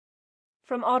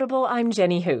From Audible, I'm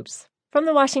Jenny Hoops. From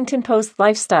the Washington Post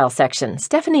Lifestyle section,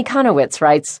 Stephanie Kanowitz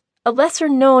writes, "A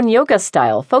lesser-known yoga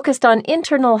style focused on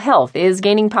internal health is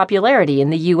gaining popularity in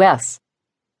the U.S."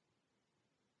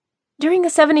 During a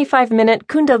 75-minute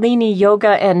Kundalini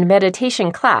yoga and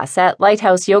meditation class at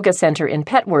Lighthouse Yoga Center in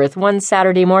Petworth one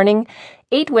Saturday morning,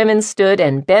 8 women stood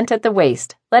and bent at the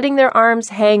waist, letting their arms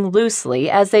hang loosely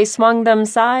as they swung them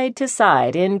side to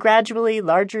side in gradually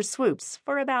larger swoops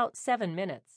for about 7 minutes.